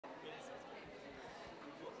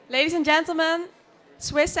Ladies and gentlemen,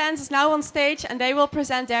 Swissense is now on stage and they will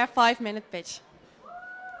present their 5-minute pitch.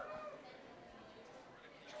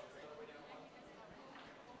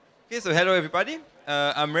 Okay, so hello everybody.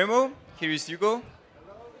 I'm Remo. Here is Hugo.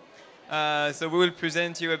 So we will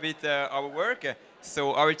present you a bit our work.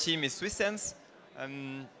 So our team is Swissense.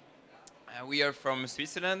 We are from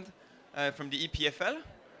Switzerland, from the EPFL.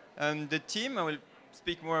 The team, I will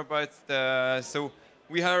speak more about. So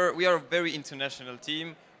we are a very international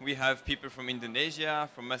team. We have people from Indonesia,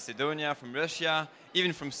 from Macedonia, from Russia,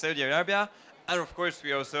 even from Saudi Arabia, and of course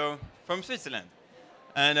we are also from Switzerland.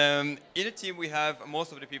 And in the team we have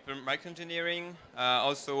most of the people microengineering,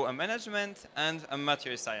 also a management and a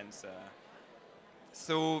material science.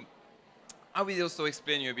 So I will also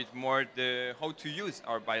explain you a bit more how to use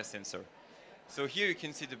our biosensor. So here you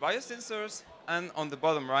can see the biosensors, and on the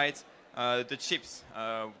bottom right the chips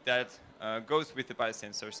that goes with the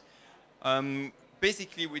biosensors.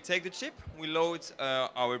 Basically we take the chip, we load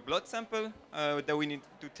our blood sample that we need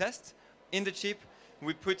to test in the chip.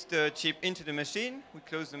 We put the chip into the machine, we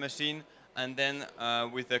close the machine, and then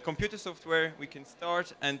with the computer software we can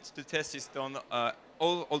start, and the test is done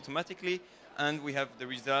all automatically, and we have the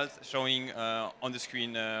results showing on the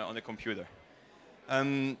screen on the computer.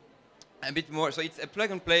 A bit more, so it's a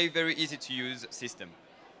plug-and-play, very easy-to-use system.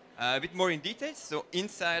 A bit more in detail, so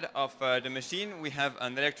inside of the machine we have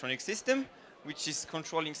an electronic system which is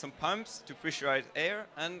controlling some pumps to pressurize air,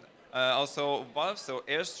 and also valves, so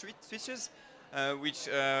air switches, which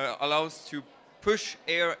allows to push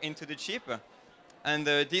air into the chip, and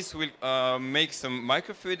this will make some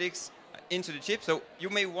microfluidics into the chip. So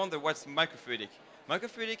you may wonder what's microfluidic.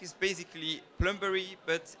 Microfluidic is basically plumbery,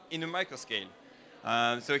 but in a micro scale.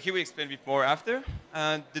 So he will explain a bit more after.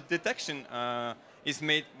 The detection is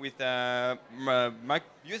made with a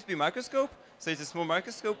USB microscope. So it's a small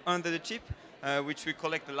microscope under the chip, which will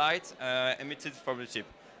collect the light emitted from the chip.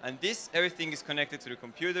 And everything is connected to the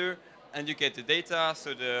computer, and you get the data,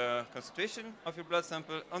 so the concentration of your blood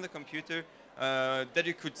sample on the computer that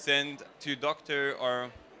you could send to your doctor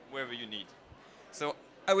or wherever you need. So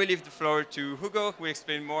I will leave the floor to Hugo, who will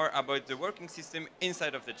explain more about the working system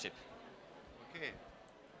inside of the chip. Okay,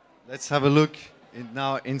 let's have a look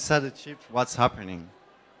now inside the chip, what's happening.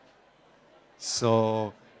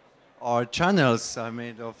 So our channels are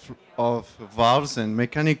made of valves and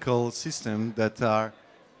mechanical systems that are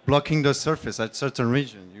blocking the surface at certain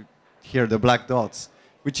region. You hear the black dots,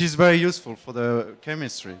 which is very useful for the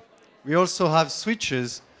chemistry. We also have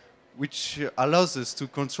switches which allows us to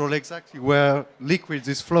control exactly where liquids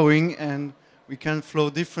is flowing, and we can flow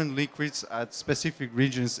different liquids at specific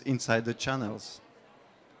regions inside the channels.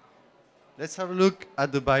 Let's have a look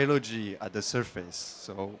at the biology at the surface.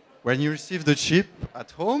 So when you receive the chip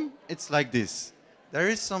at home, it's like this. There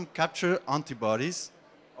is some capture antibodies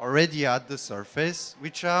already at the surface,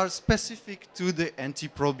 which are specific to the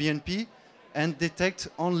anti-proBNP and detect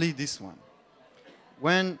only this one.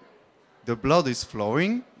 When the blood is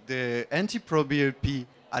flowing, the anti-proBNP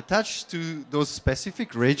attach to those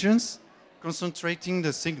specific regions, concentrating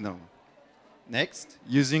the signal. Next,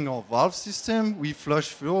 using our valve system, we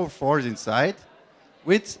flush fluorophores inside,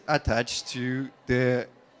 which attach to the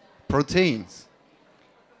proteins.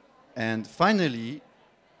 And finally,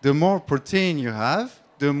 the more protein you have,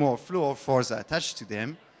 the more fluorophores are attached to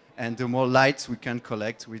them, and the more light we can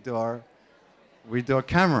collect with our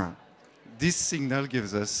camera. This signal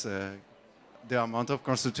gives us the amount of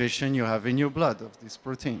concentration you have in your blood of this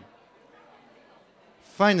protein.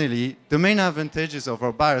 Finally, the main advantages of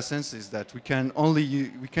our biosense is that we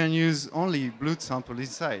can use only blood sample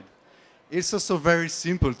inside. It's also very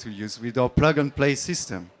simple to use with our plug-and-play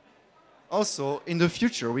system. Also, in the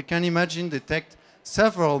future, we can imagine detect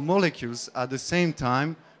several molecules at the same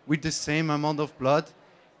time with the same amount of blood,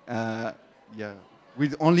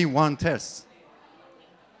 with only one test.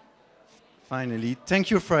 Finally,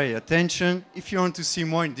 thank you for your attention. If you want to see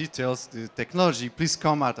more in details the technology, please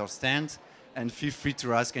come at our stand and feel free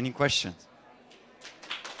to ask any questions.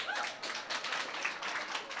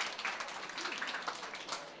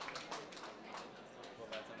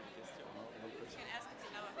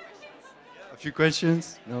 A few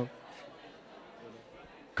questions? No?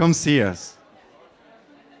 Come see us.